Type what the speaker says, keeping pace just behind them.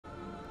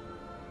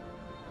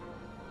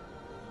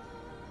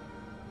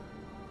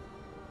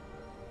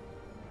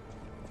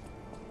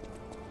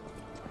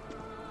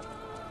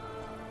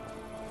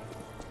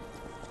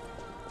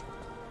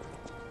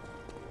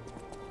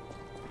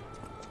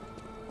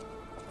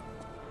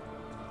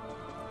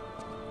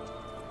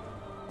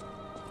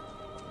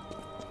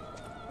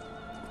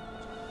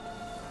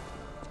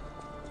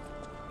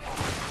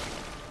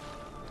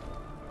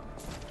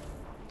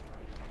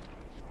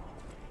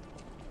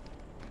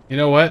You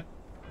know what?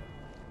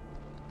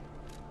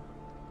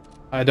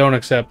 I don't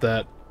accept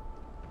that.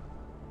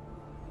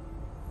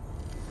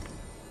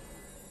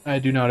 I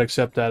do not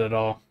accept that at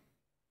all.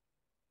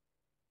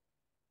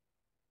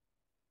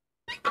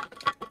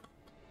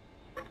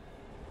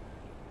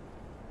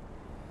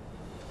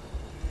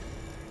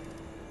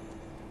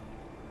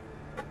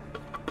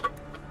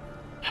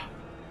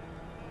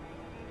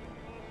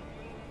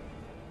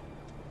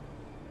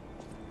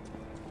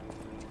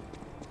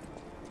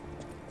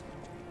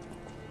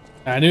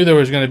 I knew there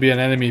was going to be an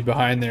enemy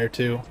behind there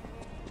too.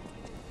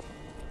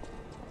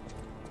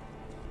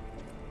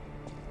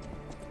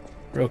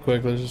 Real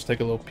quick, let's just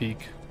take a little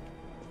peek.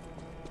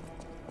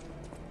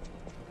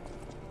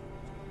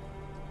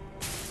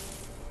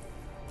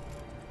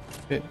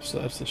 Okay, so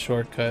that's the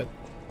shortcut.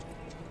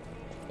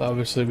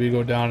 Obviously we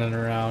go down and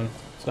around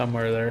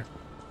somewhere there.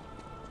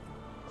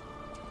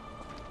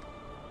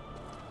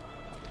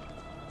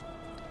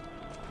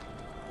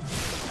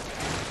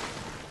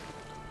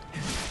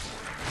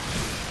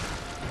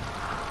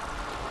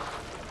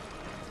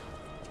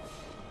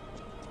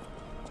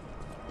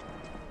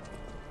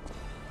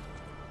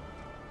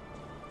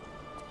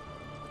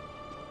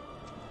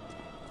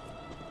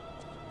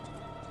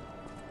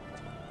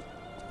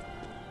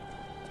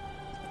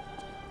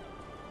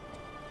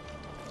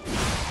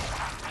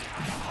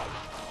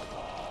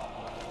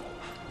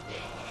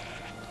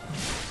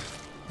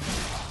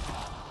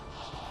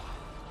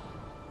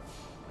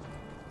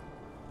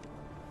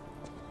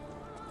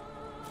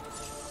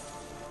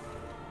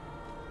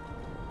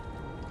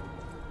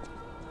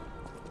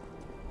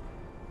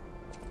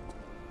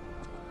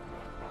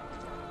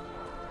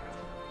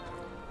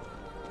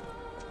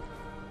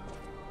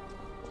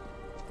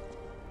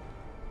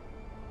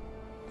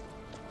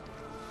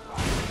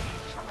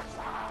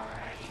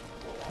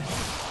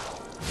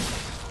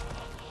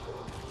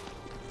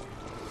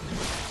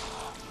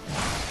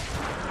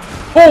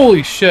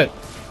 Holy shit!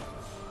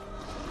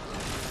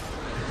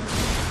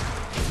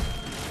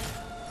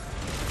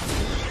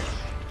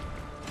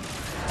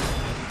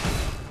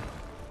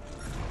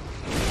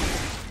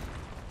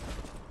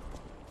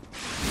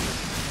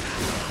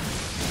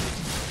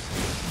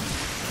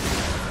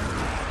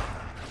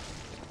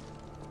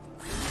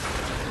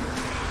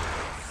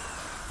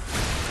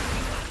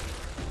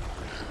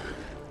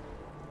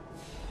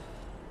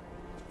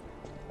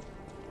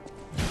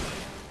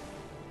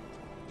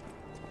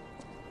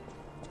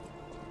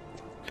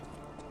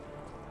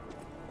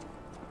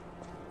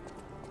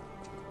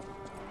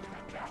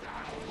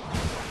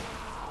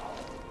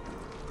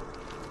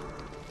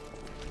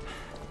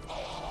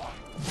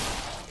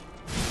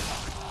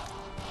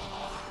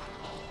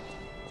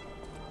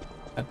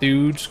 That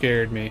dude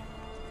scared me.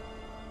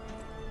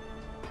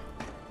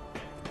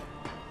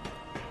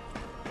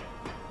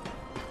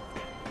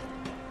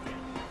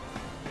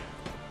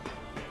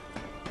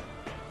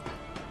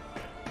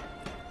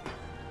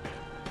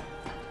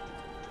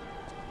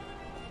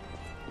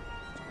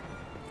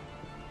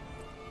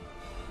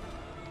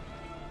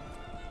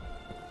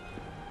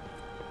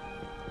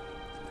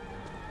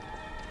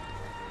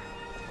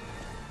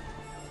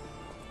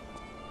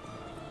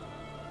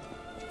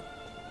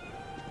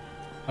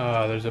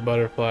 Ah, there's a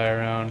butterfly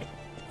around.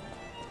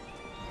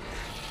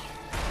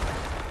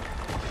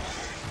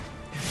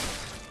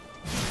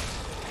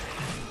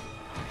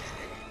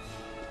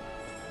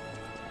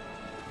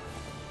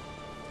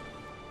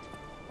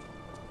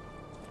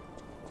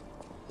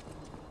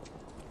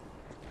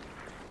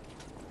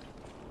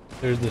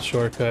 There's the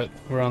shortcut.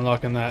 We're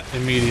unlocking that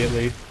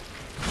immediately.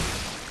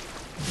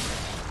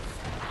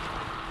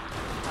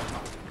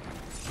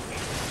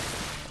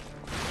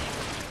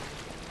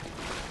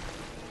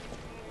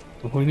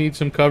 We need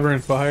some cover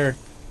and fire.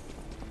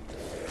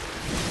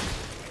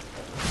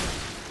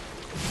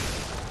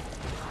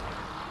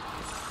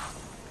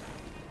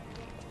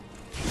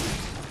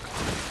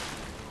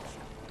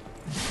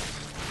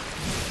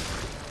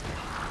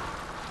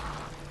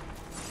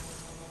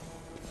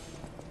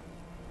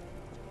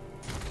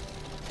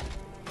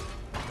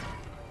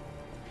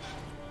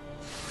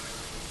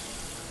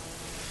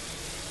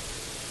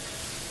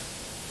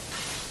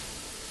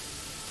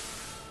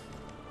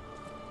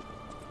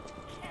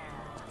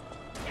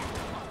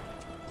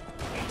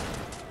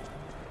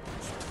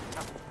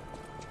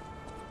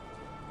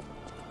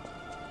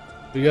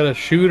 We got a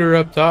shooter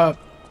up top.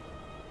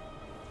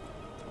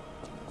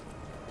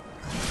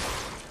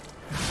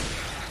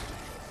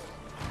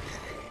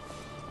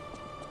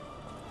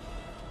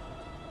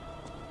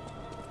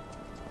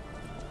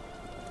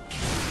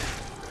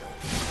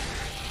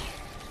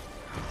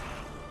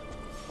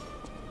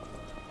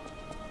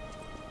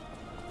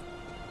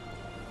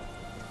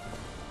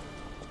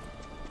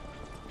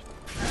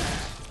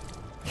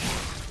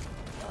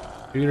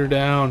 Shoot her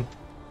down.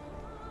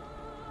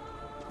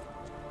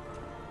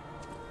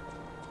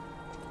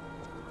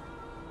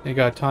 Ain't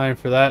got time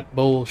for that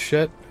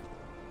bullshit.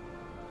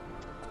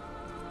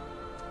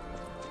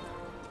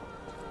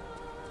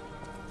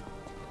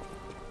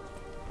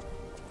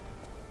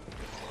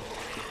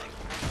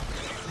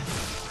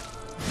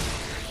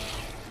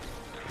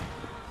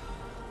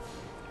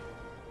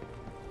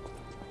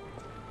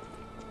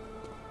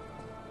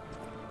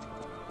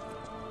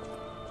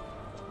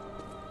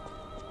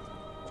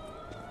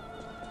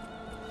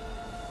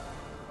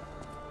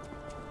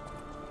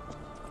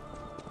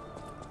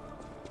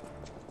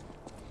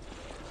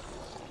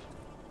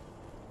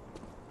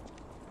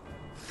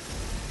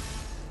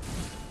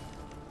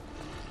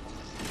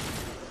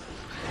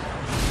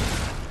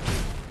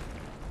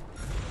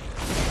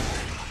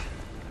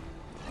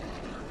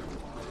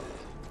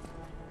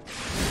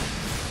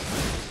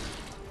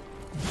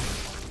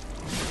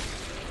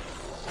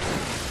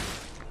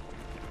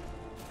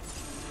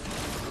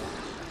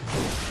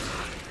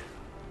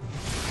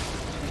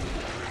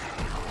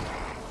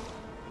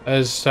 I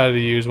just decided to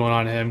use one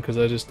on him because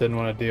I just didn't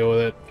want to deal with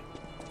it.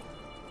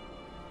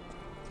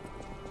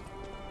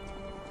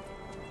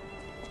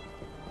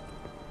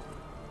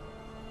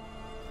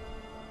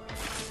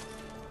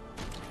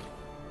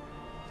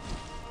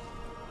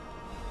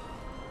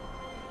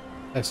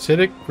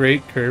 Acidic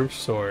Great Curved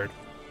Sword.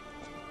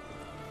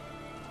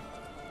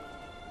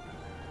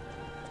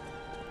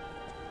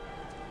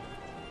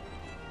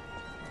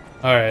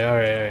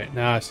 Alright.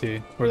 Now I see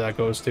where that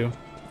goes to.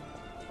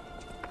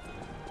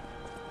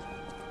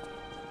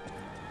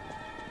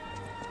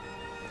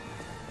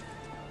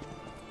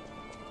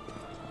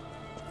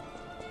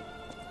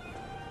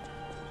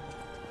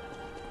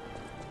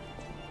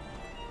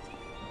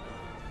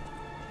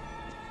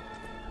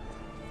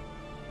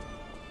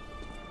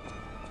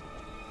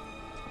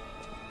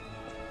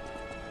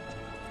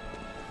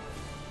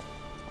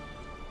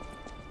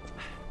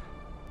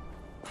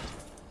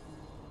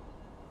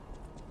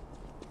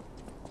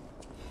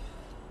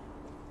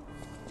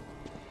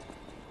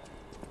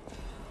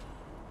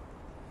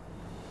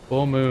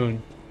 Full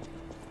moon.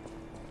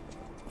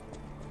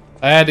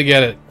 I had to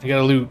get it. You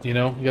gotta loot, you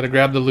know? You gotta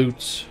grab the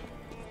loots.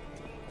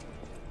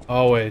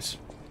 Always.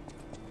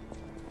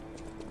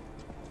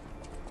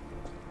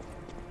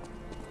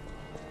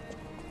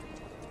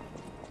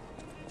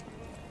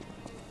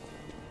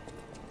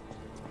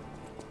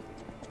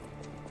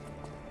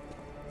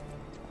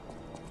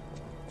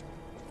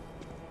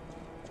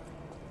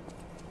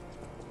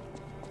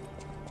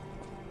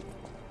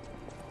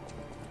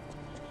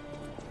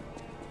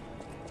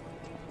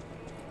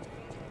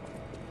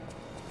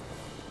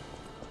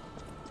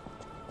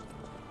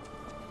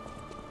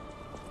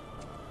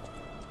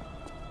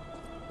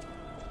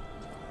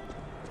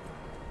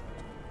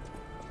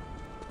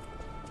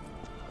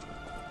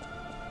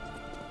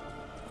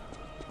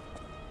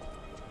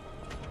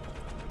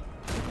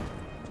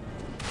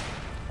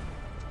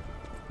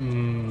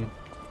 Hmm.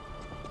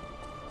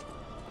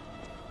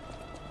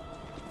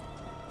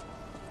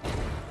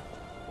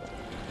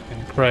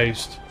 And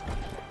Christ.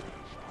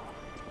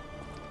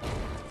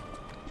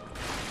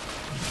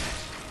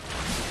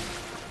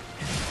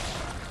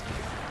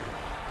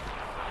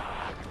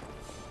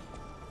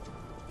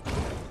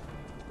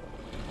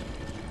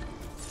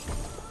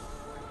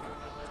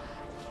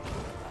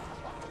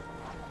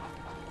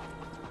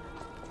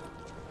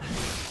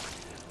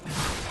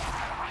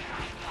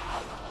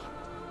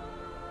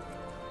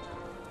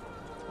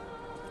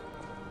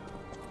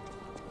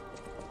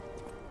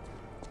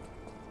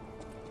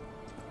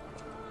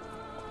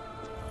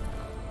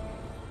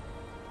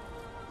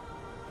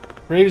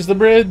 Raise the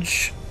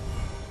bridge.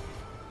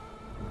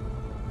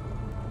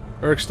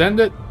 Or extend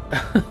it.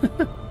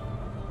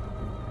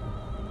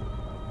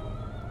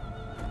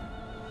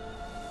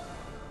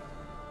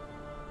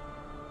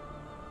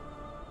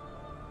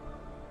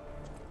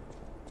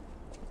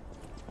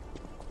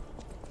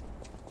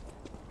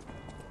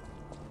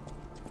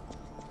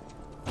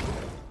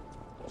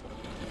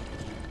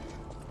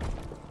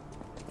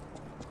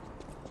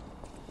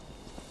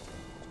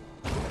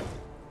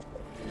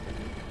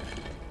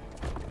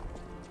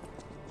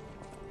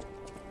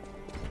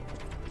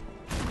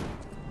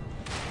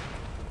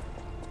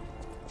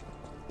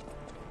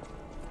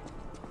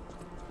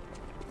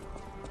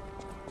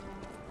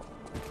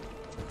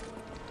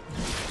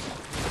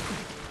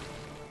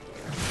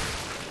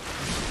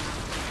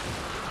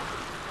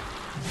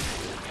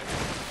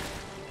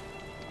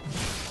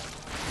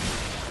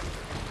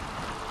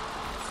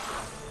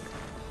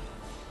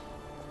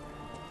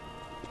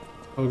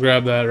 We'll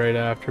grab that right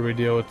after we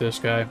deal with this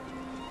guy.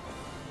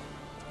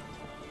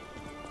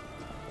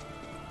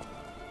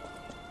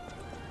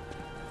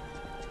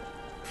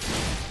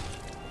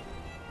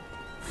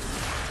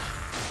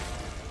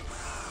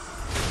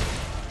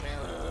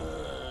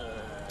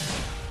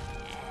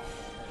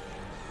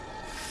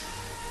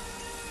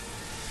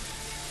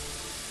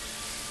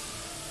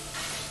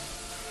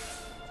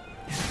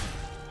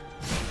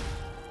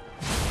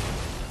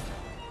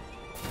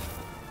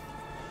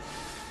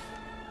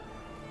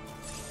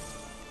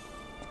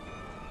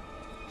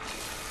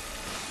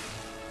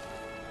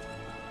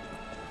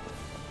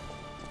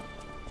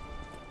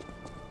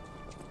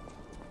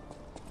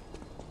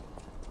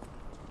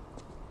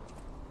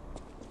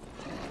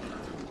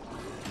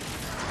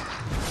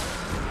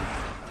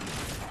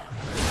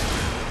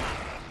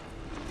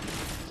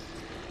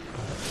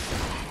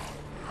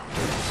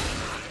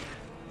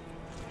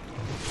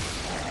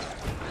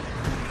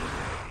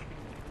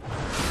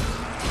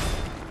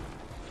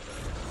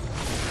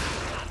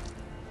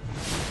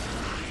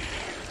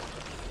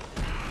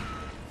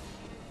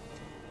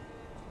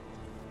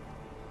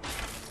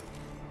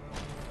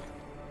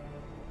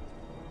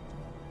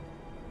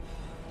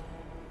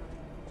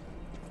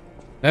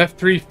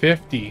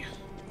 F-350.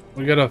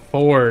 We got a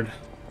Ford.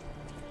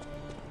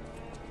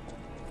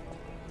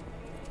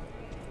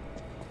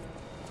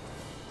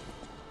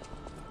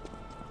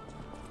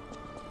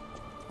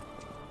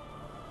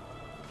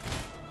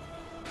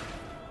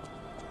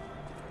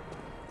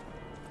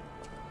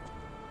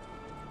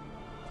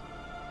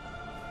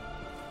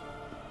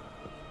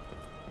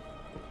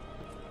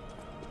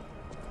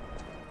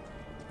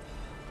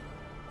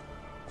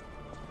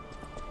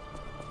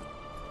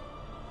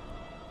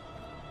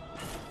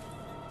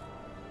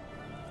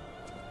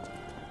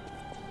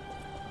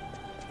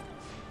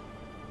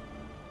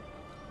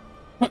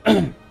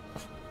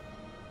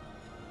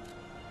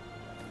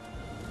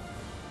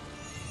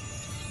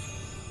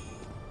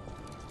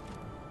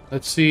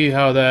 Let's see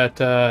how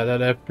that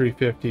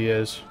F-350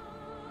 is.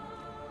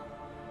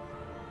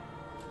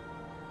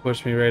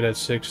 Puts me right at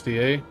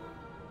 68.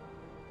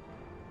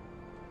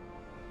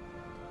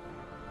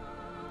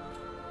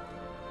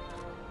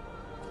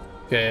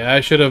 Okay, I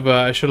should have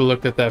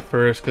looked at that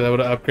first because I would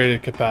have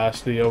upgraded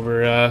capacity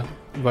over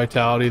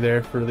vitality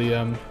there for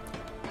the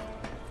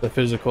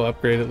physical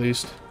upgrade at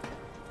least.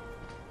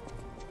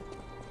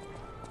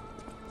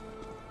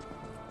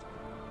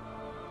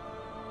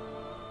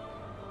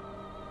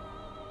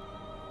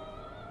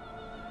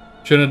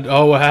 Shouldn't.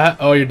 Oh,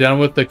 oh, you're done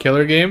with the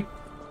killer game?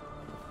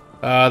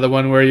 The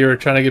one where you were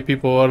trying to get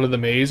people out of the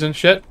maze and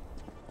shit?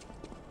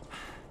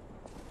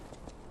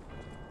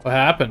 What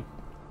happened?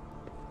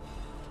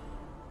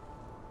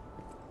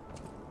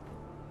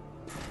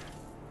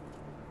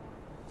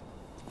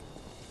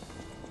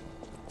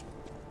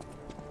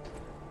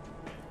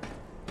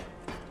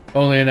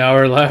 Only an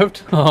hour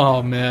left?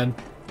 Oh, man.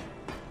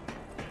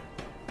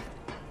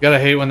 Gotta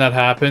hate when that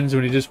happens,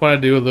 when you just want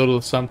to do a little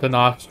something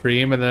off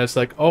stream, and then it's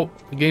like, oh,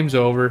 the game's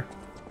over.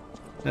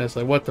 And it's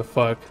like, what the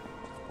fuck?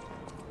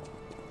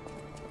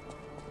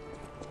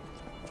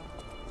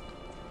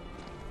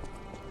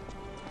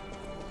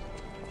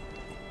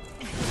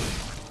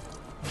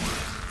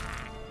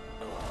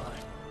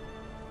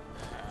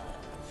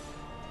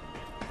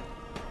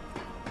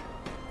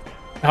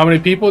 How many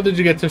people did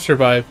you get to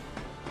survive?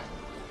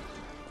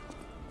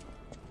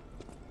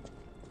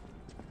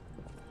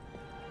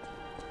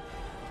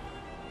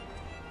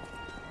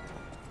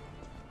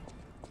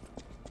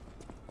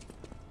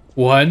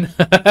 One?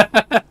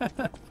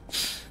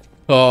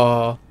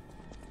 Oh.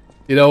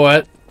 You know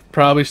what?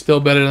 Probably still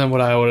better than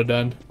what I would have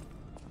done.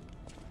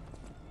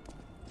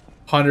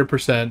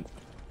 100%.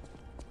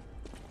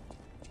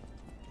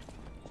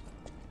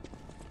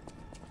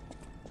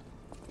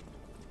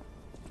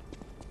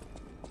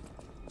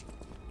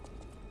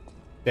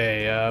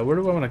 Okay, where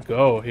do I want to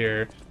go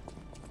here?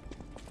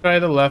 Try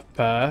the left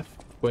path,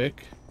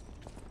 quick.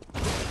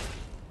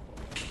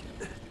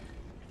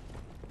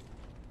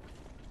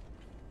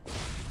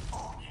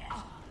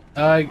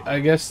 I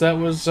guess that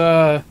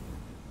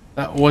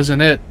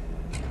wasn't it.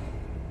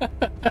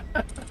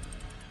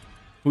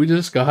 We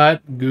just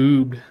got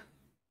goobed.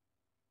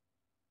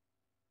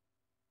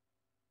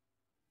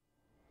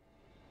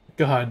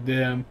 God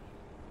damn.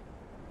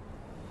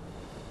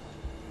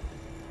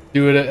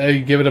 Do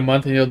it. Give it a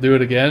month and you'll do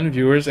it again,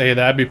 viewers. Hey,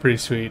 that'd be pretty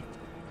sweet.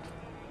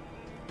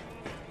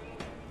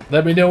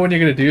 Let me know when you're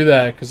gonna do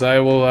that, because I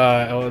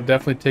will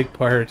definitely take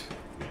part.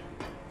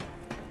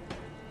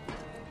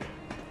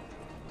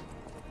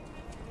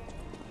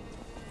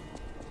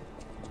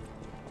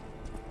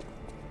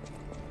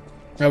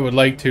 I would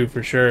like to,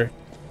 for sure.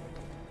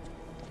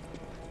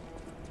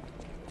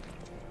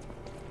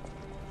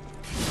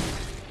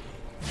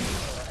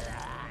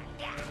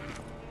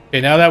 Okay,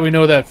 now that we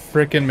know that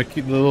frickin'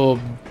 little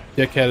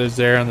dickhead is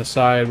there on the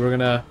side, we're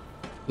gonna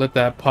let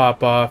that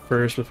pop off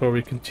first before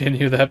we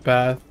continue that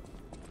path.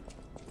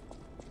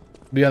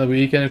 Be on the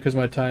weekend because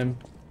my time.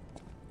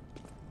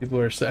 People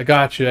are. I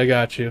got you. I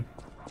got you.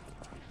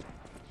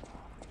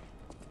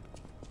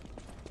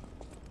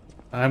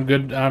 I'm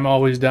good. I'm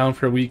always down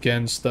for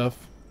weekend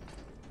stuff.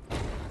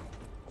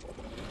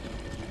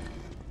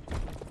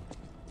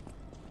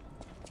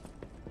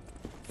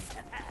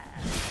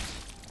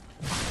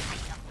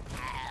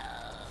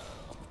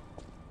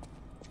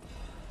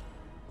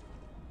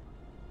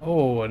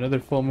 Oh, another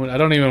full moon. I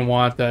don't even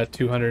want that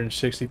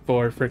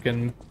 264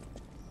 frickin'.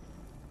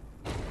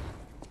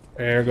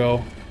 There you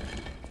go.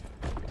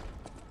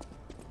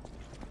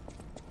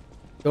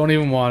 Don't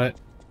even want it.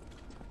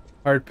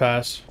 Hard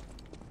pass.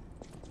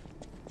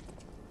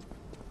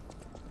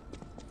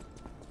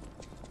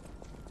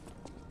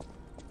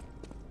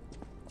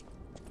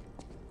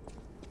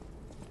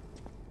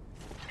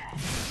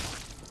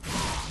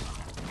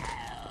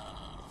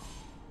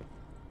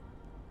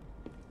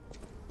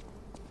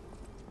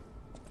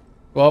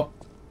 Well,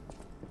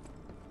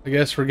 I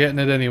guess we're getting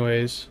it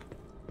anyways.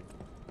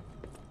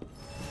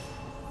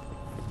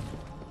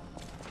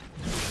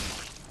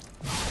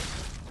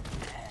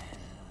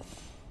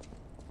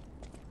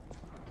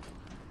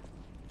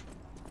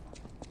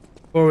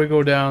 Before we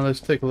go down, let's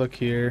take a look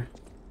here.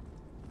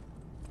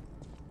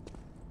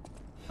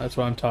 That's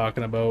what I'm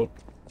talking about.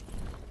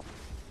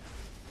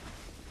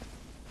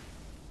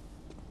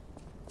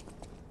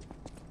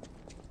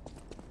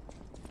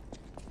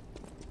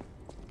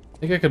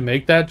 Think I could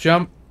make that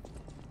jump?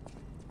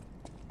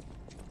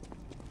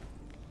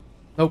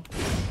 Nope.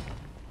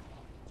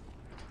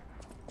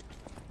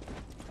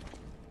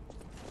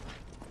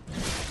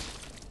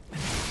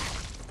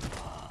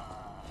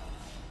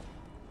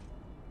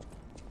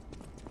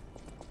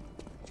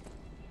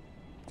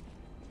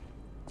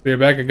 Be right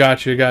back. I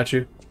got you. I got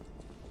you.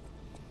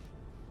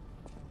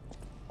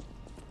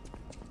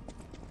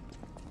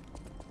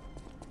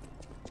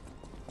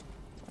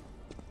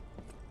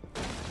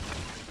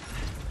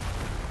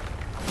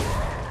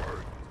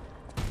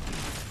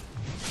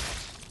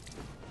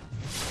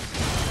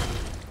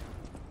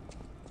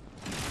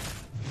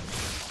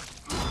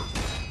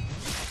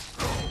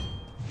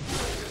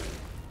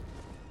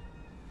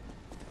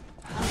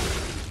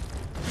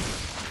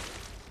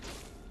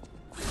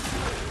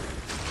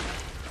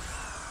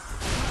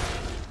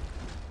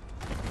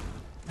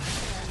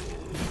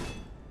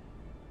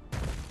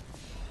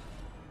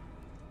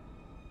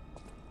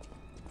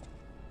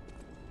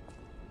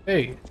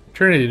 Hey,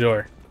 Trinity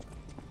door.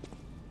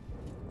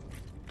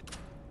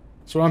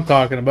 That's what I'm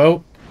talking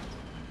about.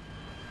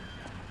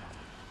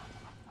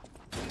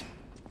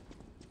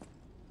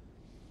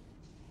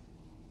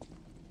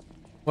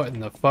 What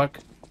in the fuck?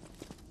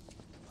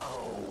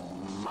 Oh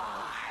my,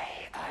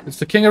 an It's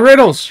the King of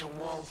Riddles!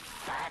 actual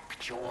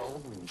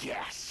factual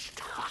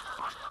guest.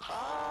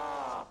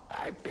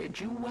 I bid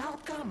you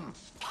welcome,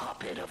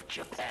 puppet of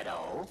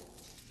Geppetto.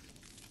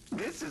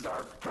 This is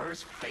our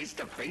first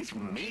face-to-face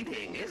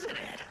meeting, isn't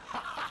it?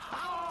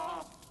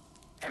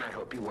 And I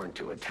hope you weren't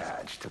too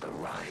attached to the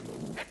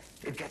rhyming.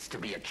 It gets to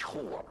be a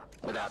chore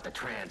without the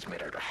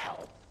transmitter to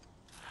help.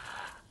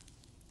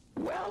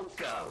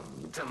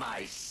 Welcome to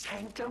my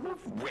sanctum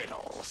of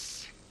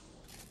riddles.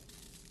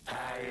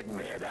 I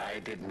admit I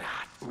did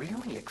not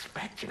really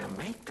expect you to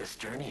make this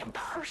journey in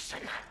person.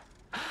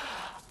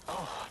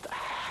 Oh, the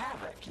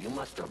havoc you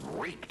must have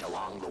wreaked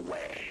along the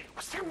way.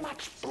 Was there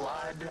much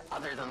blood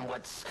other than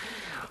what's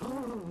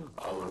all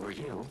over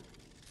you?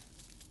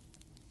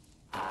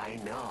 I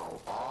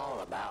know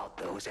all about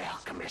those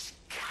alchemist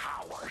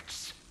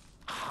cowards.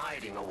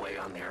 Hiding away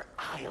on their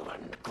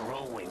island,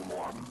 growing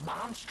more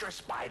monstrous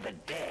by the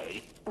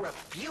day,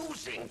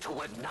 refusing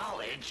to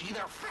acknowledge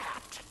either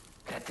fact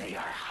that they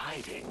are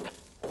hiding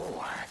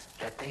or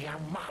that they are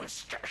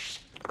monsters.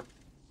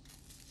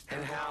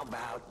 And how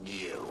about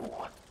you?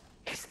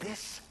 Is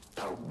this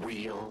the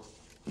real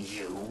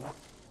you?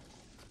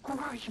 Or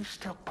are you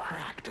still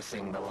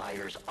practicing the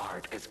liar's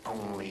art as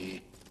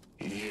only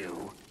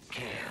you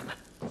can?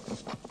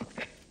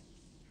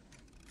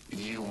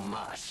 You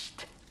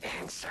must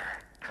answer.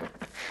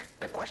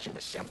 The question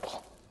is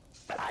simple,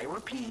 but I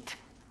repeat,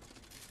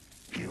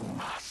 you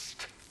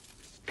must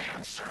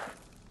answer.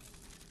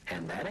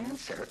 And that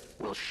answer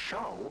will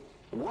show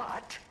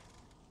what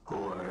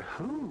or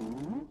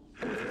who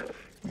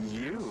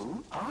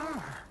you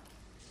are.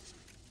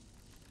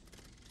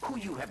 Who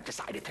you have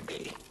decided to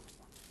be.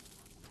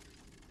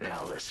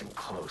 Now listen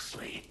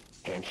closely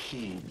and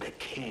heed the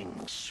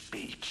king's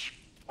speech,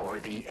 or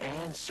the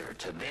answer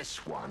to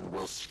this one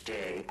will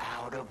stay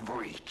out of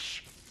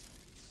reach.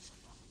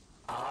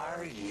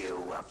 Are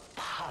you a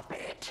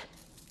puppet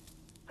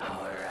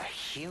or a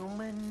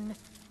human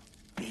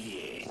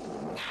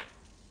being?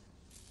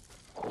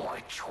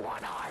 Which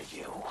one are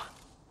you?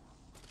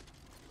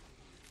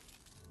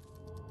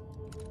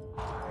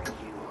 Are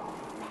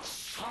you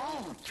so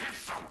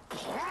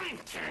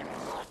disappointing?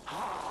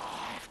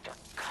 After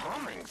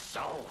coming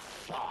so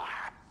far,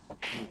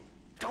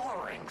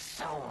 enduring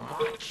so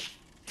much,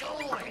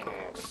 doing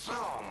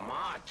so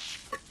much,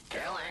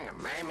 killing and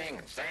maiming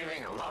and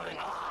saving and loving,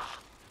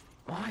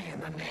 why in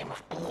the name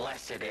of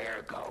blessed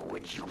ergo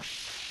would you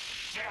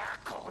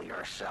shackle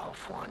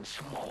yourself once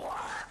more,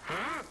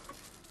 huh?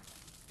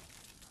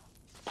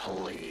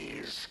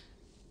 Please.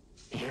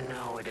 You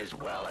know it as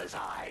well as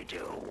I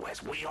do,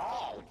 as we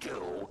all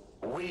do.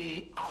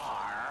 We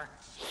are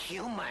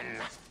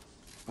human.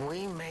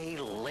 We may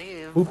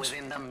live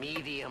within the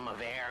medium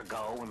of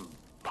ergo and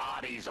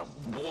bodies of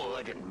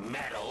wood and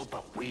metal,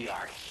 but we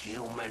are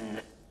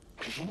human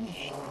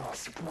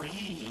beings.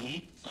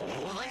 We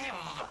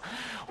live.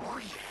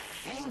 We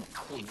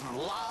think, we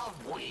love,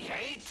 we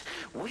hate.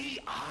 We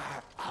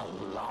are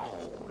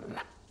alone,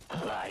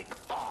 like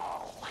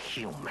all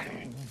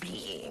human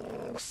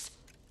beings.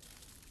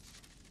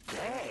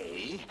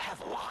 They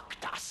have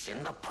locked us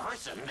in the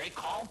prison they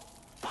call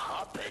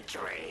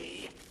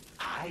puppetry.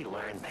 I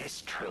learned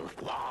this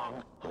truth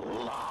long,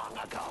 long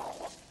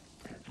ago.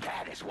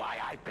 That is why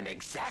I've been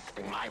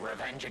exacting my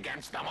revenge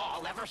against them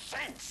all ever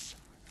since.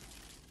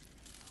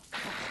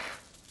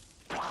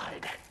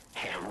 Blood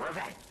and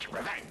revenge,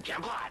 revenge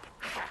and blood.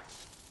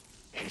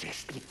 It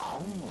is the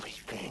only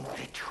thing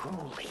that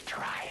truly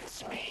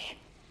drives me.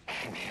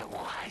 And it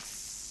was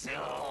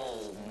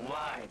so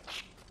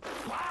much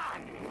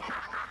fun.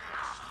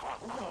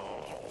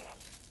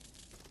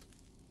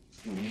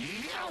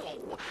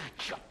 You,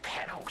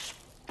 Geppetto's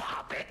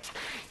puppet,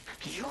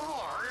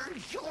 you're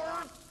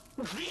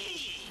the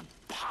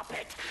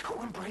puppet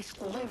who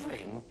embraced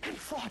living and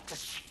fought to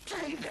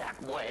stay that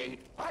way.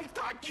 I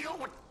thought you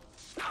would...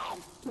 Oh,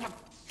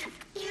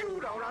 if you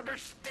don't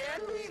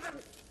understand me,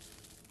 then...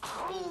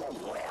 Oh,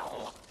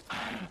 well.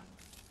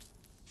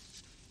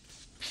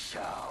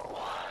 So,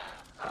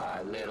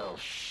 our little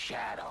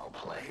shadow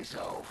play's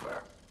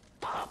over,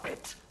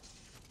 puppet.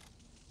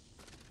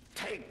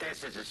 Take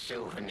this as a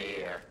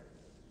souvenir.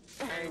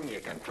 And you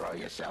can throw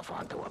yourself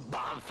onto a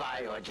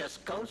bonfire or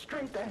just go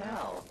straight to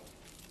hell.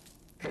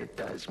 It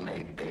does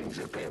make things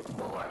a bit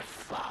more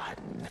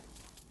fun.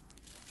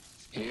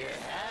 You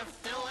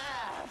have to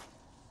laugh,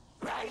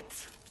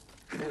 right?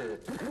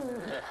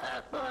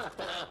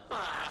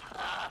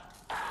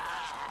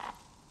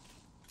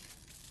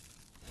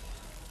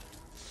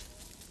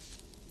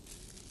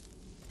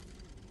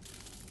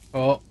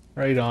 Oh,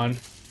 right on.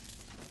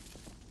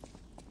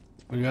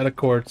 We got a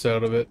quartz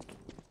out of it.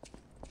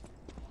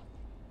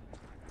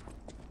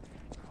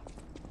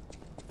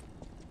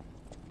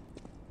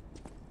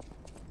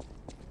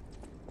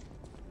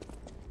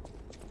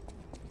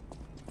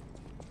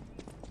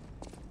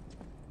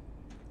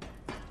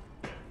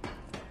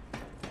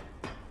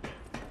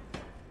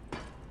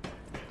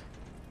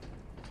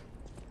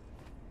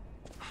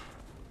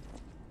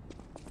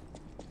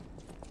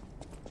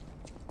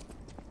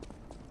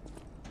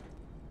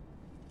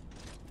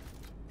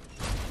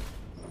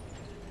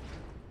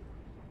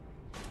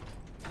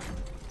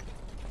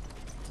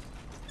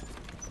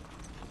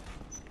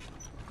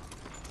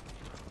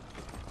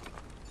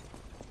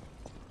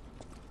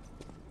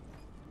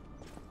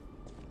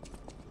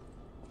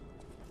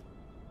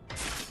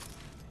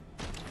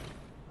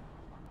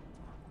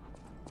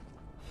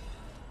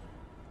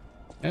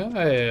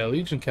 Yeah,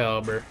 Legion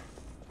caliber.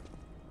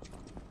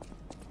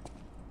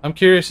 I'm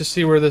curious to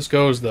see where this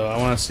goes, though. I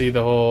want to see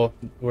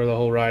where the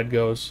whole ride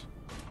goes.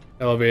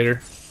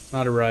 Elevator,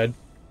 not a ride.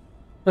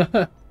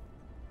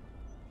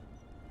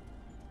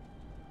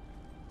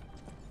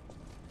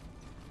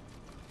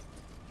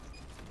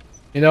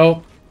 You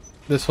know,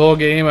 this whole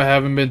game I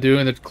haven't been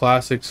doing the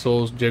classic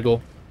Souls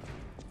jiggle.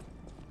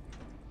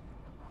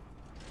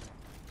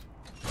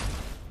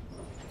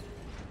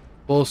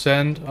 Full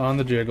send on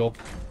the jiggle.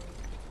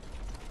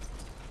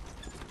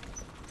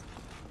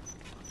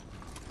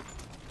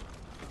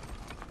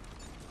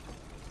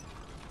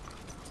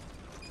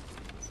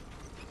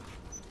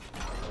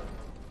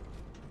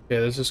 Okay,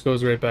 this just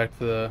goes right back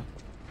to the...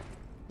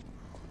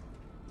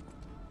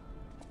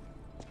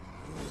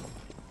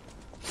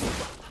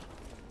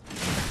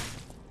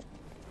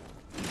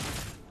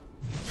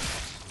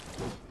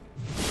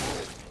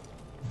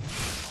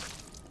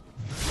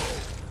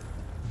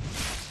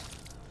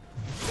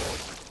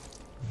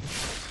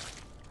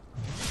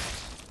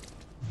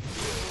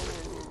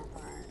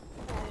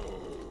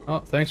 Oh,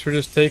 thanks for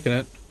just taking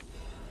it.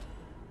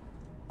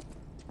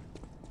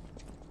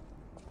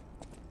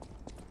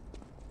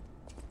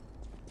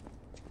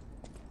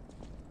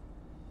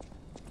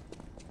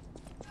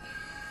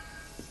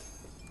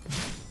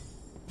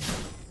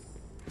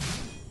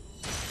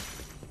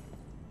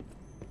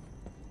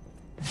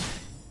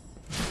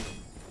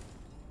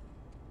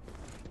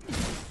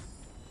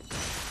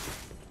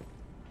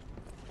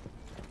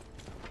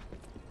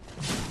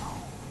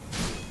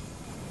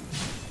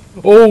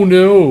 Oh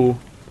no!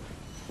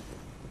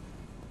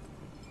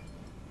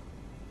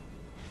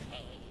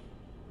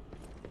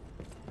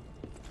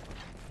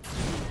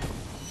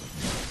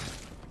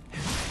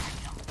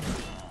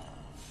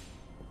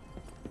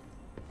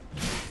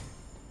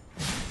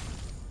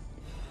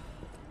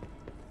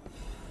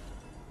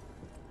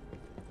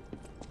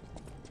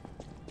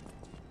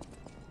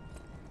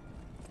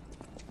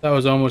 That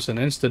was almost an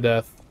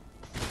insta-death.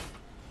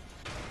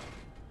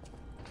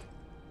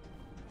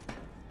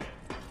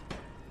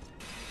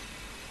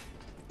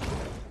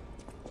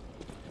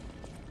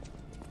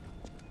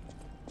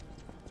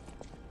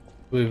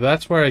 I believe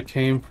that's where I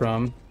came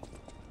from.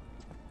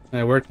 And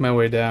I worked my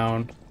way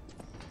down.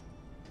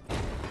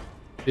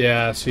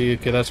 Yeah, see,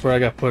 okay, that's where I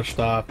got pushed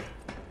off.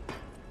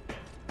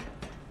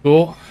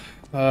 Cool.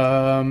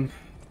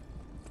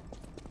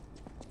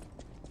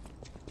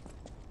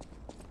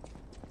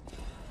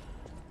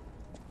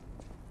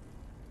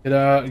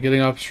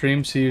 Getting off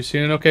stream. See you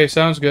soon. Okay,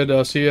 sounds good.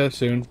 I'll see you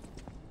soon.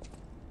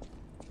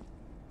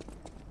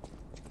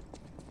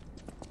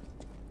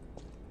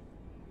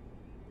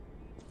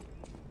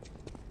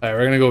 Alright,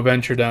 we're gonna go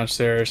venture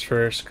downstairs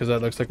first, because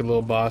that looks like a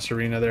little boss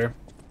arena there.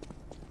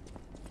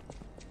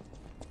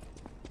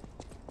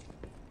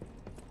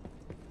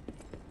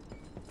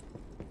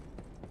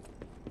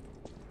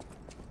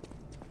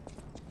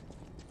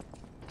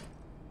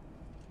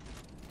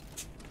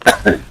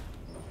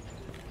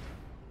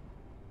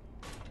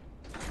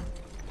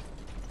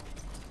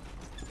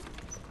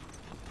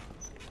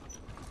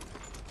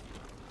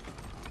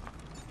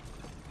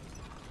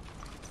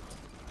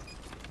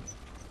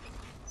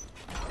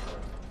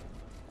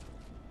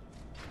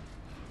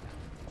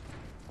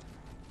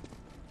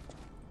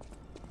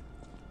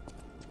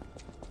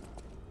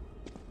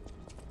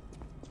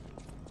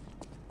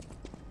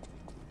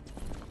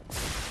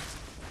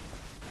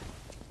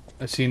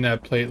 I seen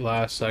that plate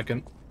last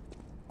second.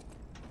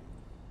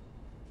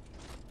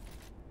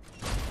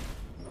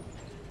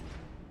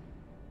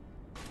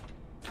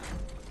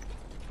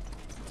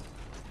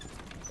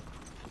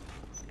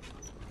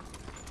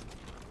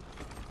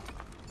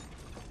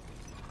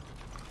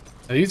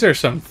 These are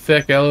some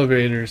thick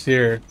elevators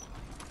here.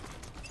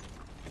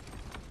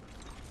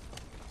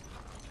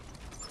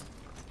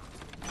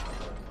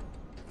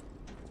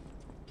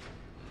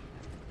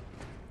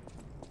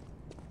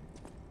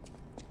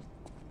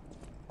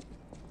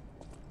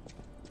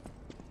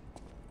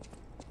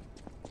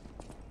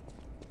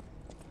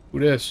 Who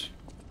this?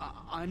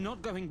 I'm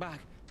not going back.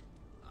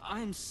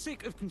 I am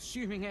sick of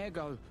consuming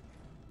Ergo.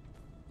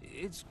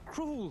 It's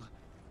cruel.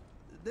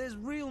 There's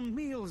real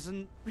meals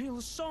and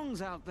real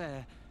songs out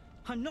there.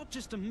 I'm not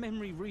just a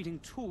memory-reading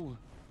tool.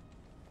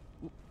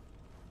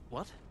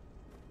 What?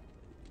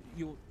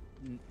 You're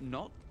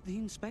not the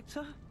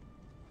inspector?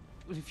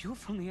 Well, if you're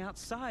from the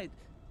outside,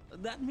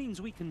 that means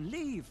we can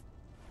leave.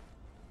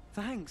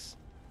 Thanks.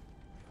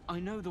 I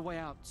know the way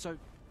out, so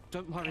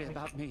don't worry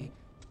about me.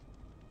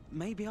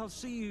 Maybe I'll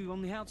see you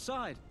on the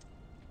outside.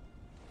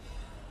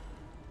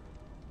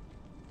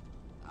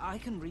 I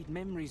can read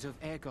memories of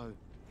Ergo.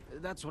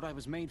 That's what I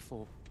was made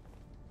for.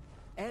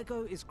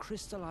 Ergo is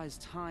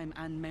crystallized time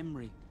and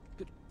memory.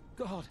 But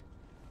God,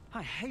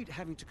 I hate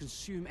having to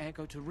consume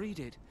Ergo to read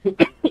it.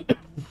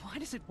 Why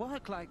does it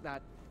work like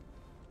that?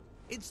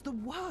 It's the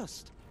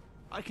worst.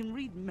 I can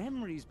read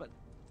memories, but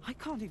I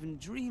can't even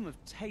dream of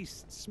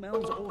tastes,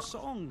 smells, or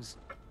songs.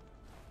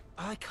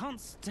 I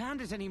can't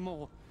stand it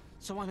anymore,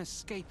 so I'm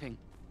escaping.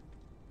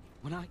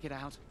 When I get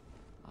out,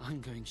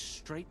 I'm going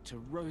straight to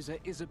Rosa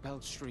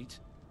Isabelle Street.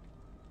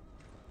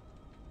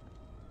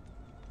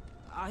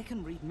 I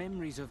can read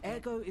memories of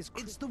Ergo is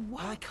it's the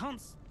what? I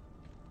can't.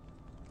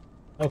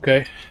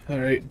 Okay.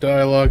 Alright,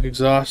 dialogue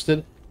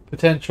exhausted.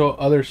 Potential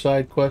other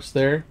side quest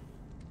there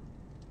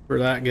for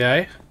that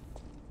guy.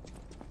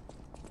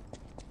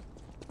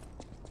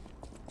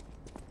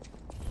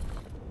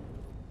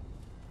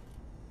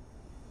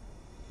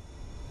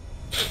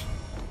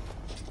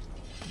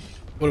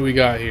 What do we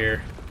got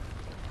here?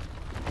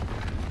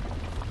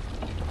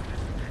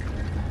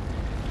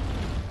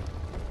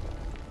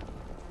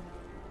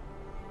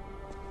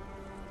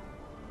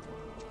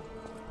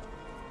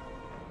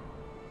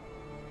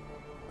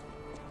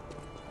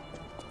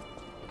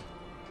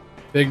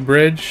 Big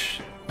bridge.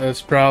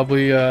 That's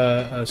probably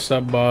a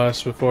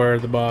sub-boss before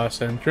the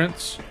boss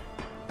entrance.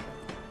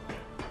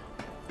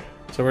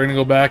 So we're gonna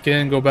go back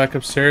in, go back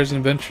upstairs,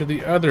 and venture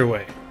the other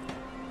way.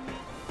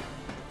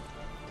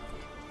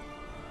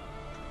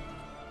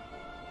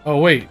 Oh,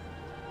 wait.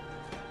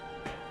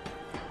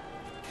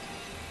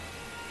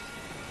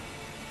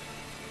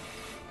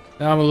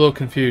 Now I'm a little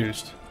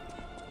confused.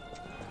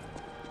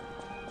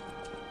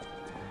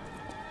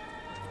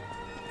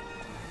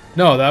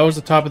 No, that was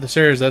the top of the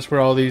stairs. That's where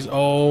all these...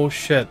 Oh,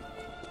 shit.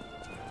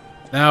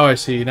 Now I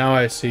see. Now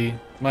I see.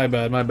 My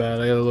bad, my bad.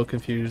 I got a little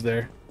confused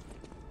there.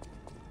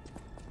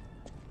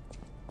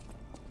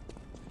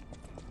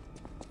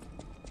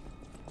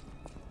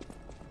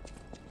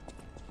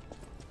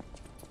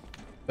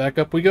 Back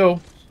up we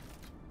go.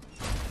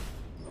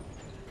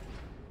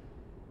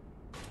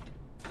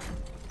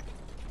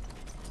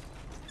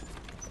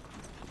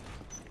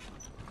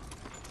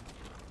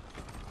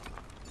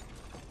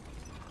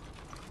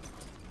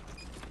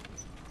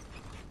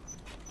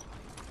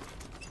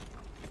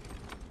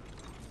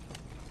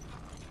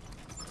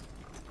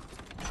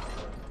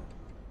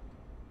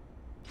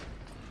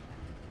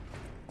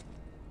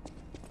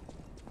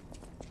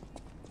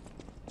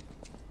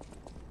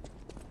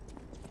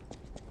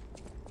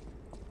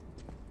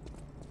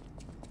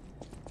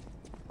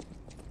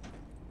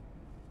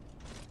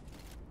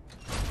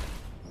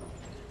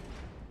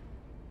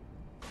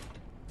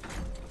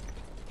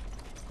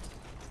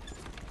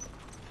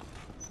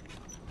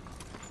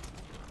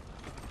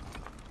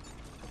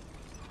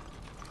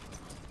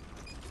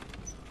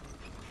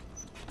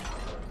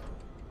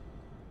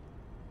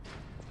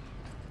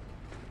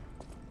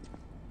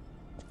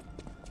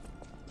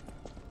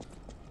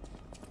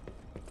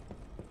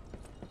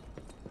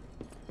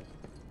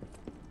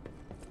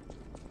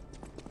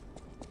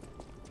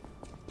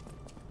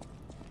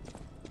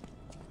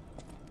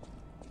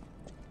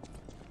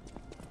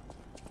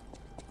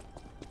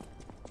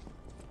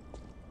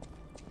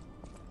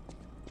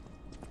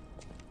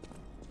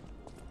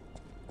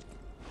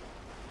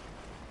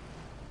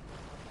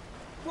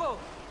 Whoa!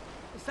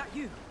 Is that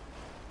you?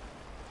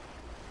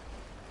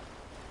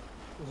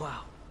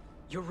 Wow,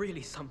 you're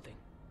really something.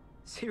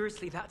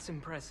 Seriously, that's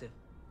impressive.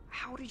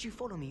 How did you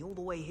follow me all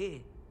the way here?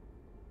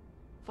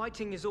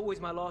 Fighting is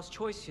always my last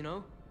choice, you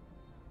know?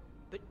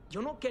 But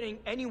you're not getting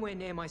anywhere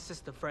near my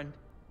sister, friend.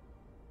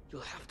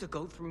 You'll have to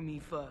go through me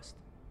first.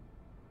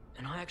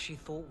 And I actually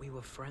thought we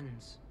were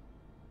friends.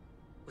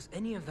 Was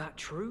any of that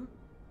true?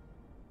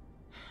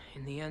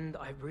 In the end,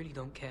 I really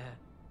don't care.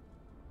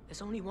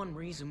 There's only one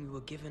reason we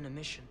were given a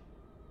mission.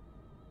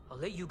 I'll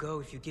let you go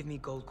if you give me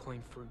gold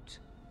coin fruit.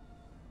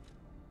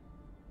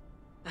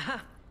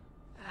 Aha!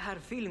 I had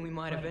a feeling we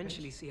might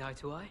eventually see eye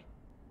to eye.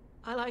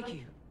 I like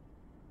you.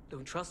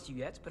 Don't trust you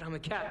yet, but I'm a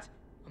cat.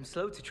 I'm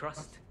slow to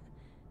trust.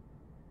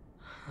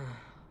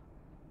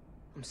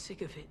 I'm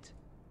sick of it.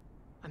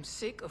 I'm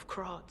sick of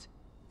Krat.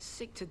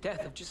 Sick to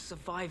death of just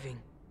surviving.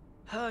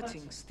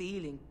 Hurting,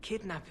 stealing,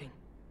 kidnapping.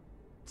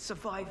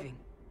 Surviving.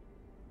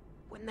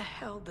 When the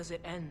hell does it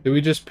end? Did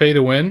we just pay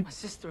to win? My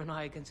sister and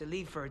I are going to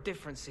leave for a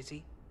different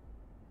city.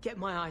 Get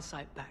my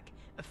eyesight back.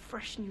 A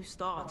fresh new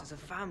start as a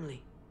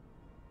family.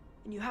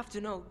 And you have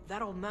to know,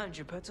 that old man,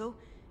 Geppetto,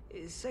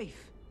 is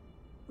safe.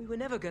 We were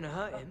never gonna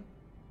hurt him.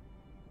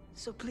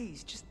 So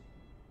please, just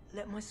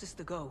let my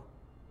sister go.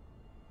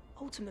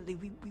 Ultimately,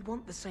 we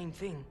want the same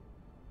thing.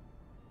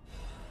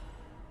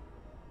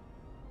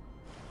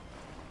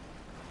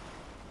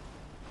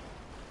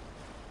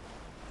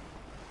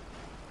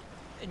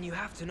 And you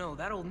have to know,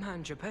 that old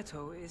man,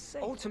 Geppetto, is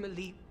safe.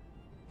 Ultimately...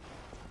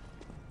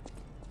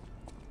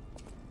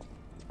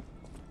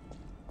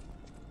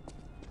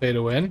 Pay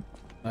to win,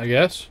 I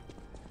guess.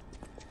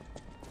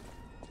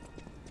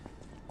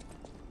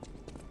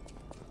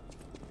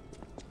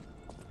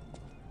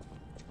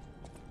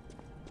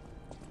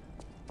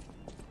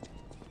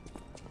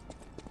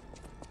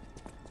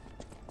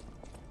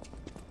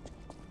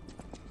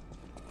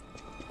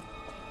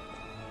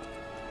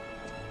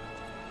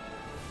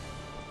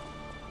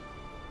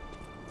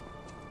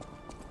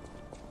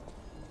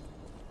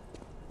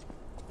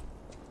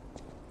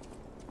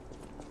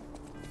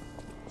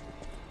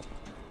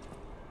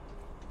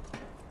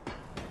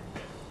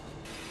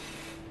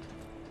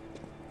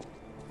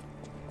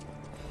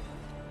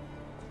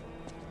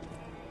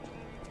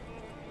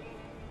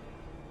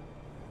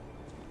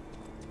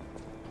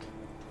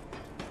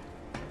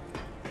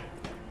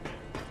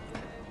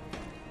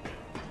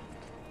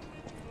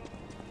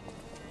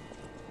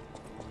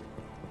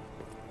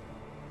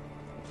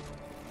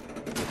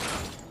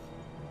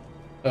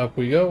 Up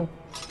we go.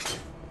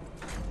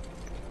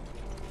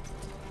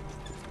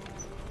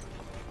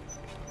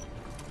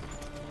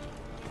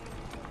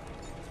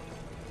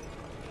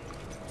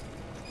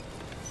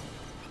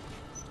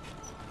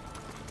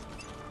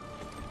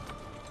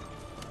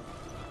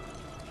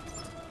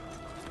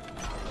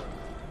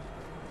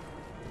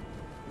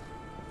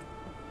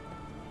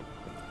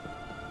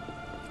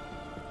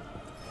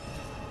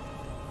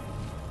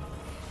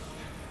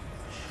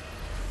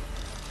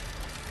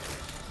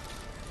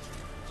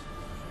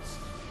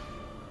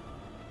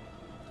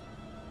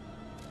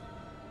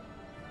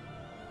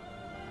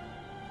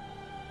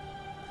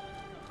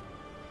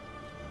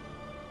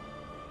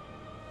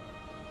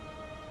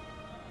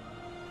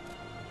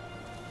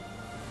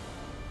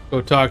 Go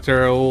talk to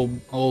our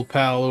old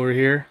pal over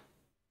here.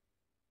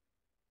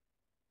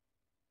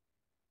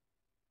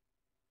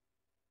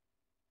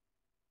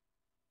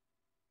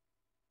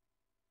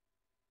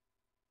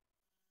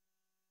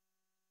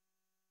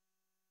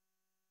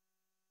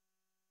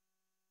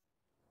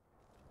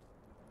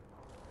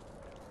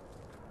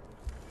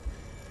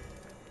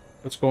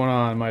 What's going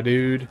on, my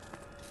dude?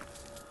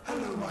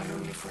 Hello, my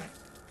only friend.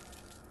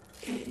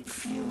 It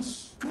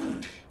feels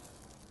good.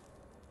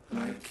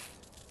 Like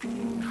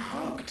being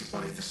hugged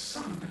by the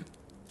sun.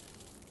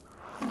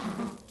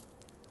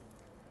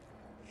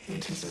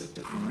 It is a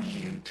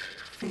brilliant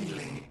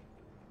feeling.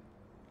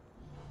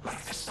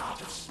 Like the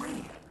start of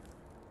spring.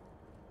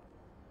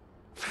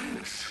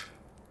 Thanks.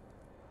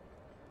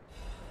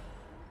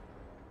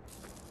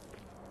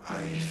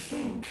 I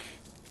think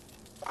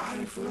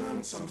I've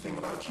learned something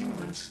about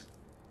humans.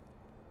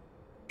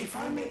 If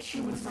I make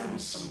human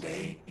friends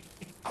someday,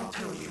 I'll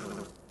tell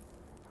you.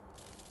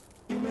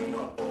 You may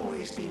not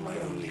always be my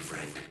only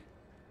friend,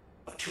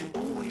 but you'll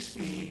always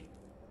be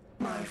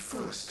my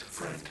first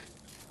friend.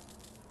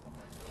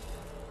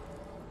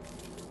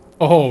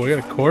 Oh, we got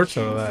a quartz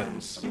out of that.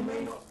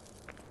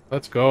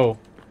 Let's go.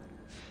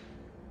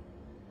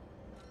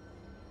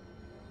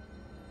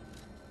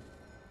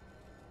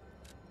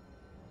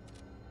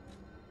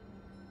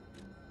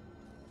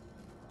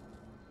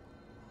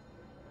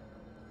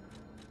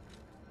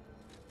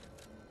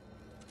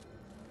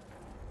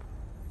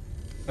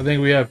 I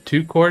think we have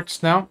 2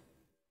 quartz now.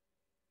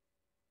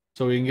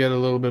 So we can get a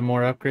little bit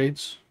more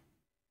upgrades.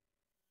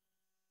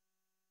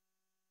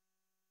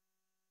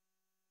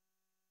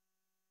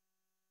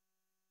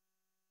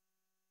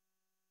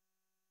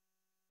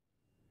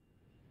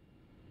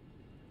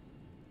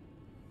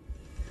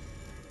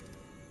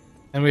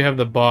 And we have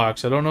the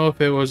box. I don't know if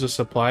it was a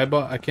supply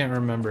box. I can't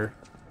remember.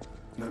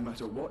 No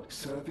matter what,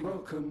 serving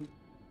welcome.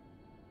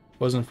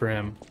 Wasn't for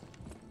him.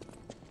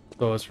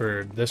 So it's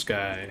for this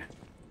guy.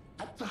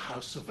 At the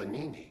House of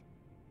Vanini.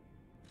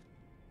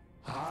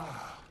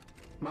 Ah,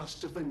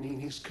 Master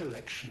Vanini's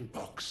collection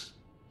box.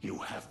 You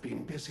have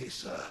been busy,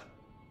 sir.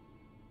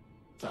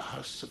 The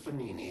House of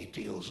Vanini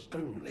deals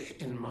only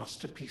in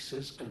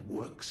masterpieces and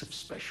works of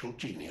special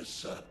genius,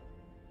 sir.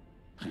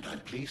 And I'm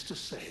pleased to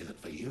say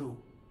that for you,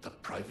 the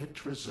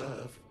private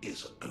reserve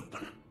is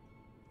open.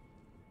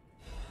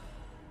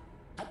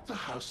 At the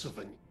House of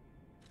Vanini.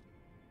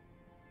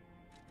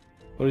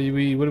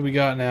 What do we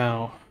got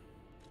now?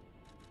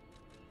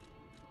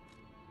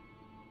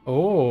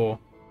 Oh.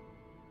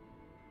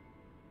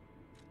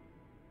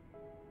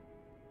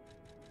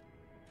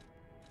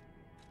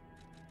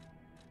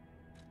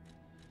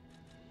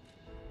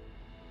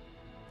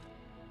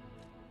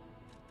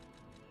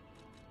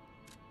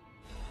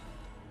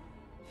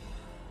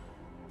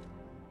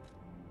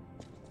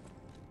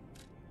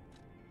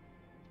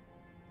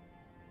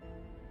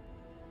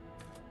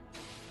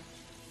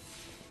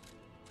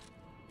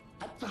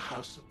 At the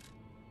House of...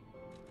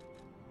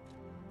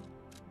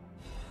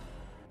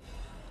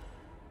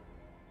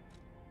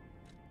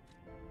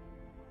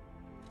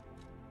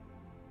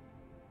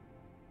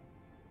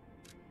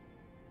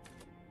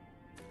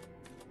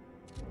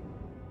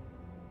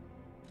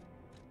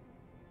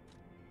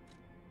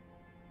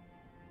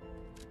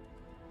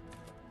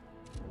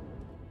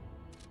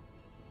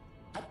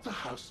 At the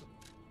House of...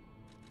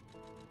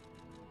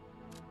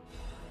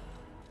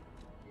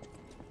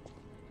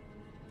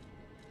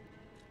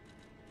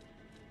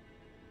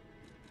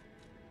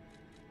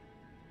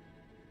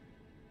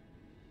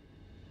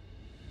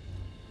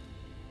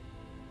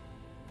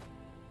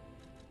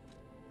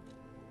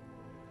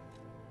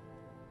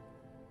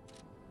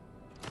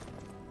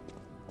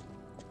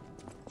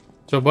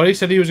 So Buddy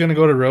said he was going to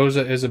go to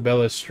Rosa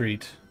Isabella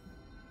Street.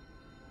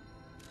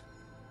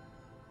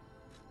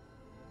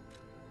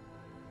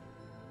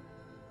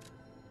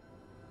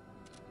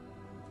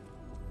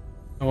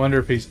 I wonder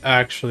if he's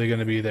actually going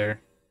to be there.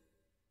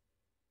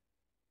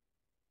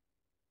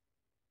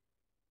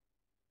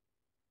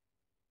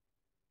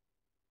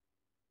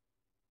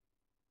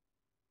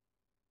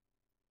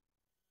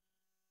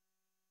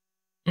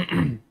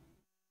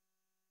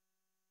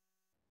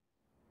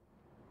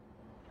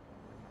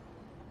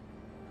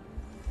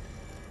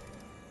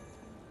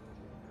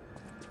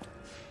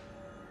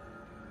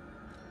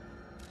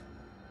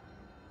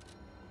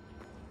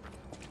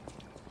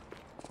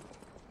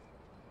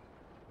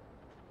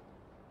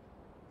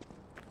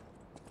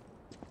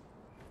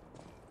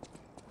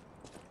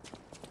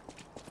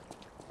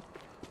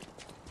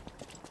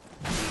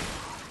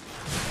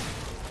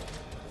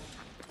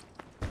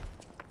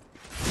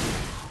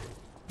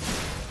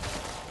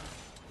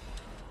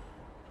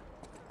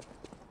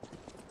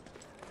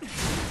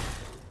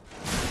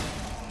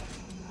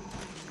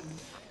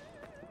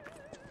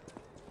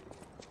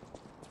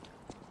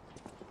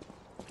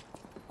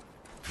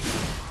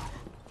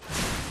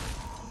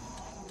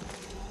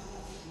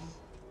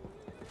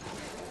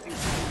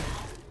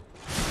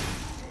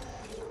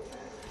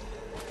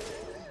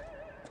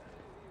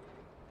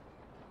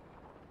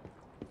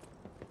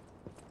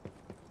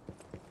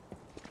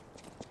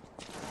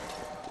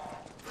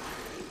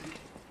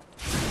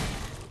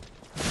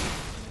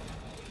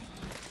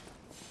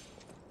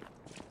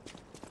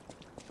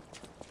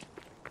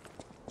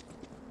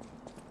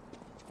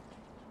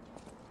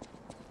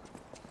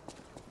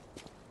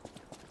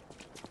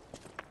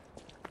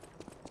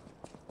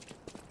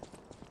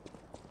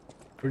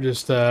 We're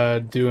just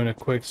doing a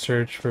quick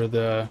search for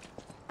the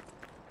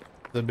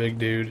big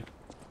dude.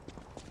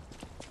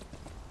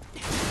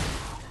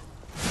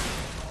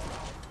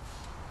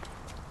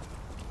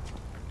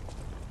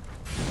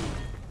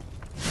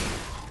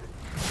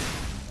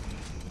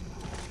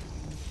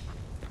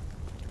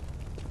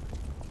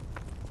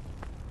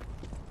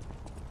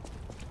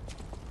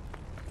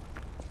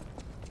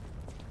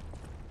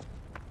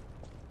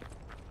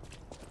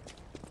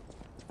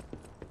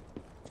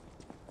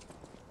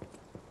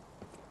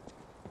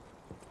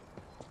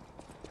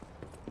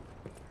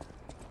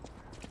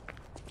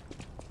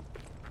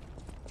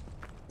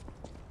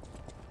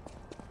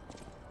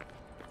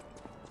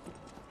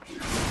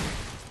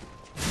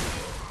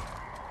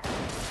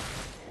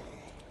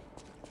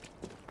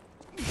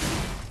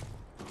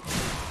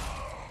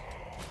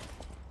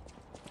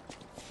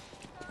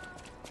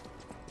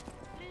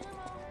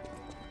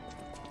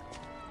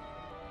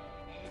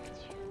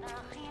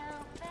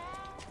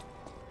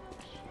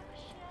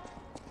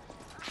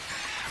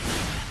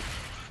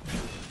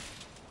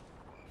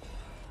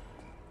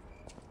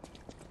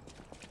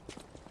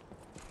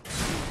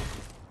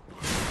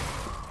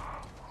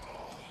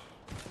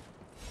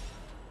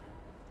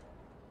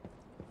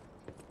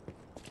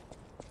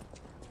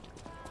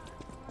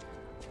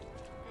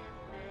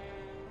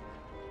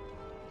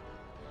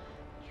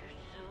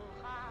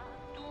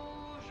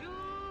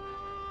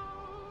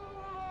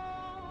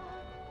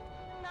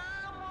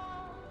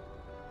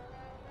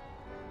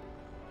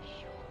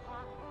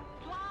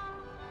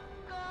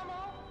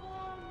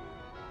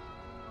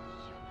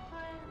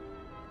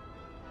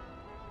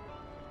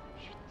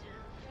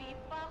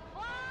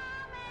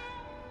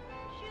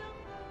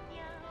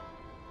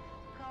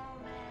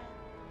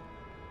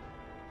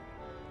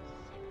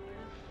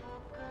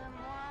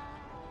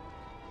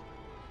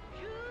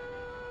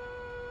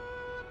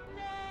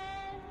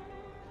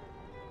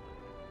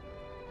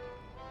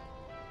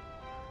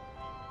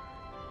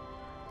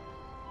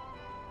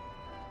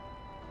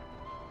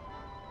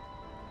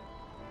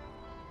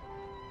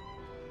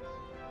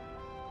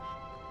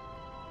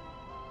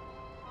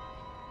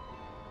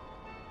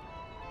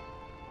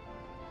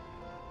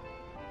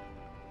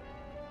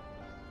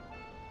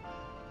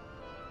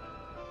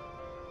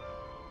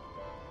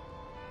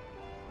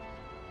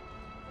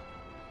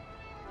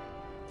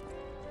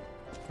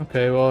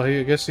 Okay, well,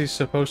 I guess he's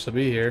supposed to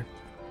be here.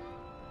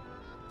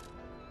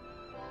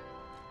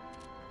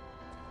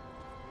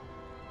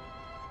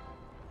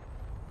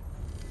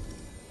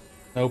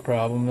 No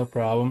problem, no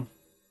problem.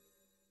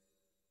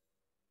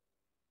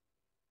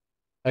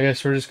 I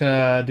guess we're just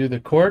gonna do the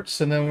courts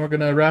and then we're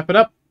gonna wrap it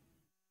up.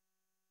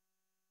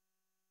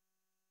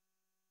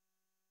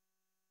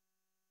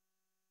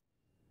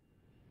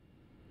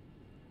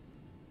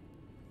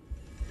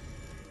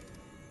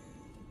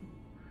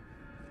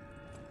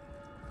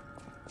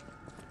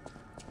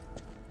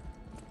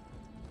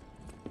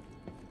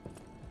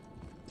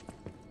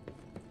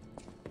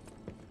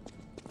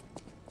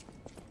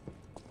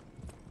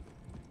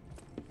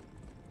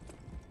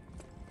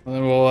 And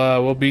then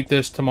we'll beat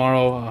this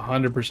tomorrow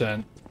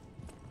 100%.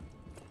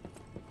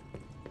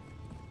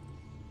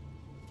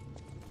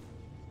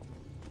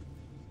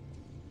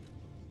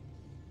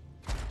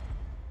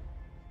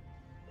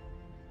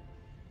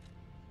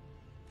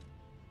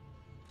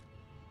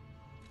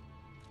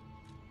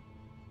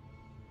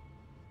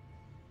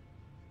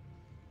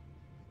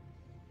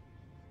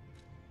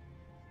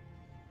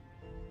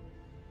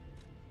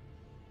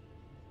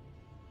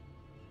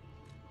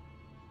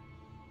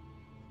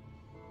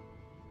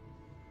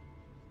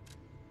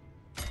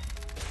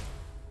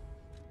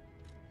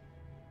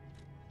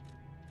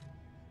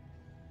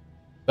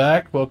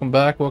 Back, welcome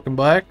back, welcome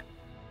back.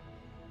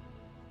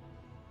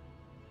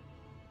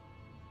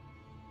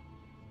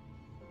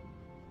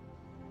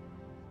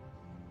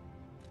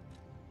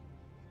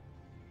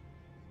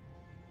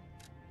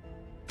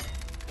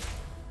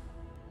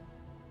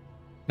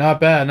 Not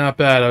bad, not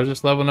bad. I was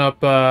just leveling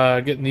up,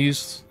 getting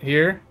these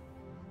here.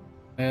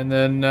 And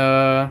then,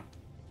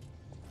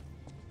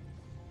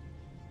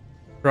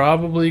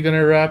 probably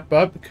gonna wrap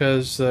up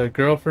because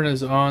girlfriend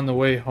is on the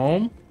way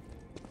home.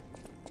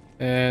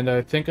 And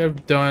I think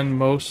I've done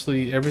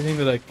mostly everything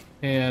that I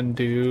can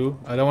do.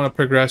 I don't want to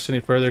progress any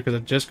further because I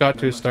just got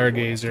to a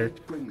Stargazer.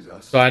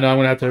 So I know I'm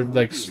gonna have to,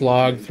 like,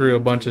 slog through a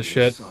bunch of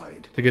shit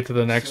to get to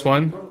the next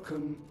one.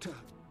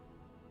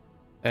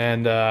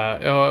 And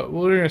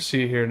we're gonna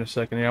see here in a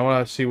second. Yeah, I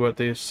want to see what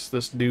this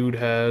dude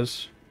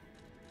has.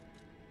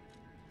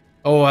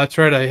 Oh, that's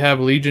right. I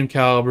have Legion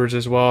calibers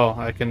as well.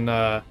 I can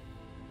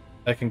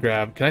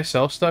grab. Can I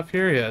sell stuff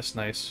here? Yes,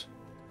 nice.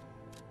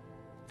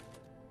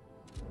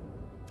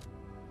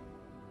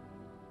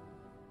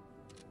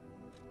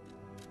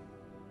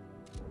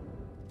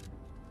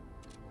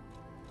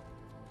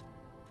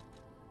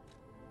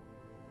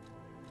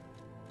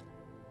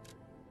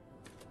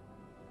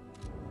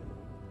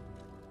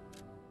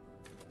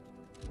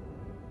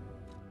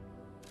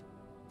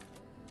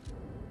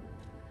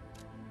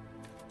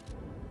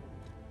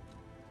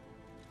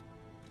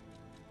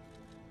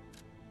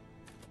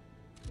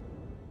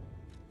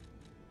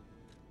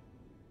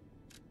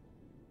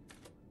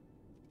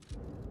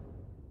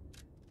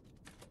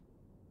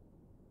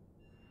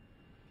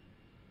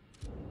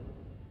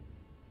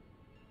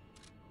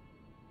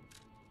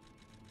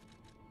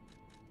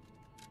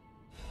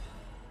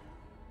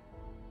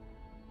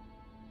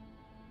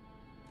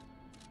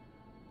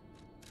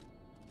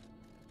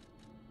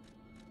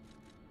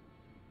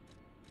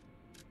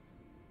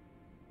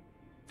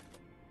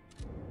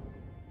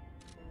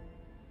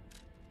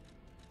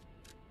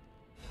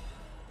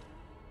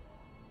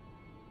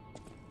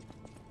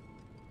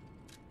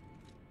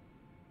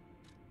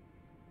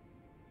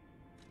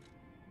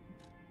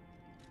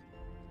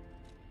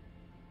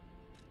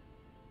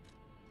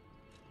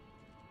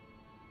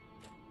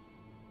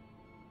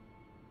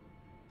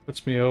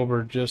 Puts me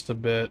over just a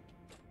bit.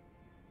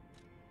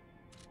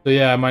 So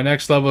yeah, my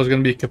next level is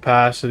going to be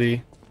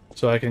capacity,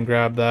 so I can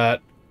grab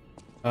that.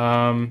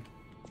 I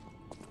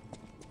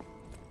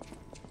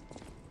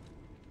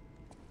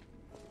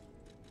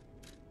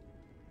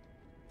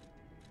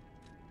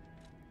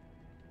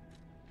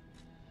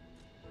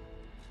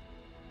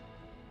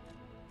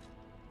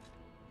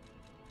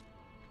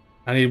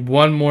need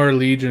one more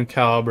Legion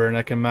caliber, and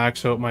I can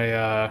max out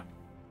my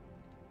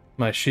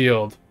my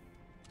shield.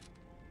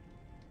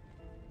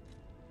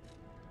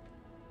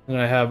 And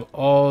I have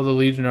all the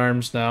Legion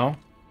arms now.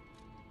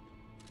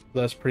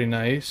 That's pretty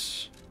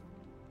nice.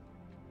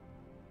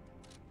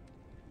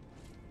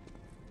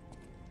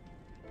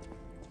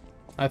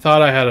 I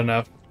thought I had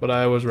enough, but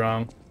I was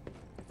wrong.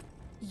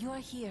 You're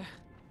here.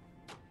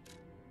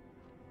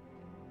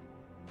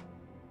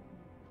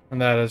 And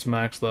that is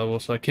max level,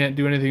 so I can't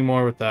do anything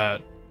more with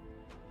that.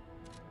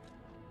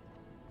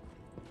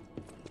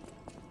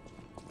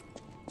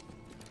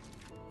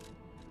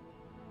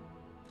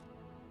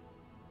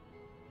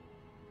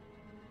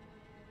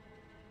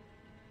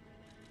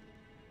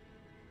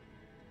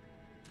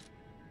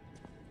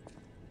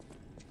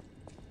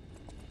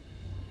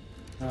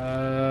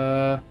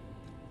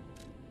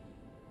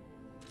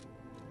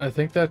 I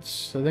think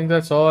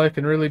that's all I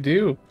can really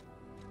do.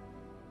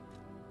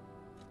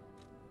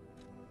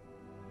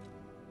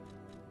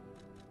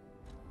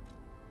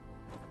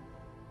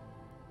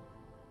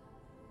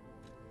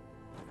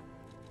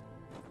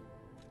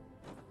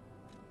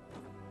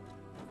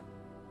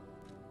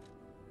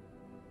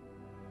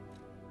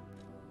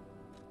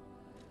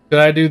 Did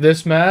I do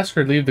this mask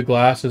or leave the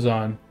glasses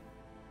on?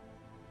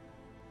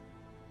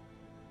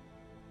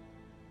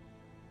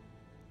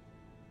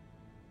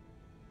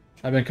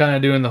 I've been kind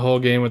of doing the whole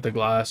game with the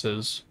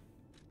glasses.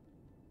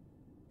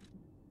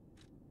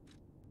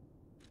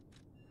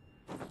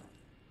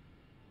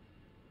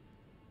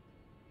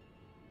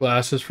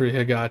 Glasses free.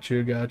 I got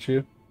you, got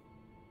you.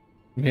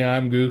 Yeah,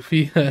 I'm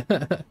goofy.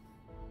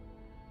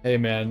 Hey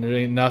man, there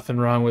ain't nothing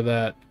wrong with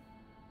that.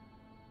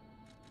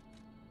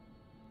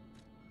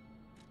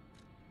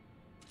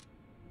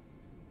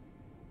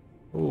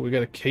 Oh, we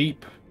got a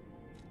cape.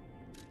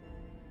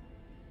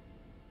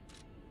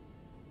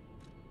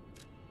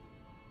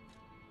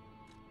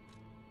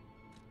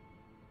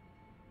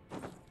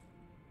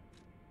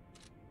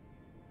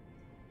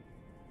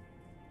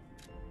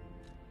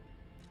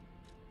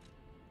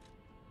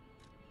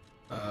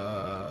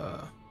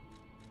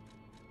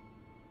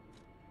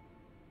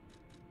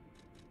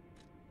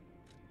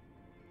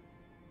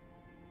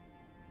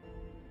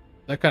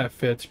 That kind of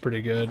fits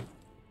pretty good.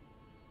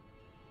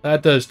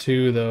 That does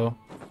too, though.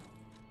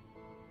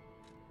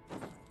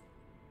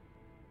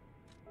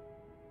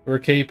 We're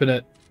keeping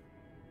it.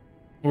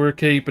 We're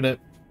keeping it.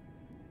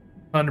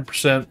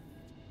 100%.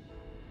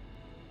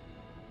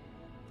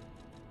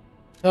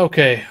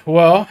 Okay,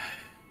 well.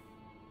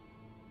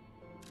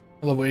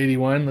 Level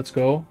 81, let's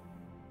go.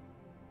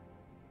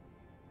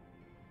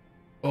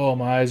 Oh,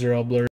 my eyes are all blurry.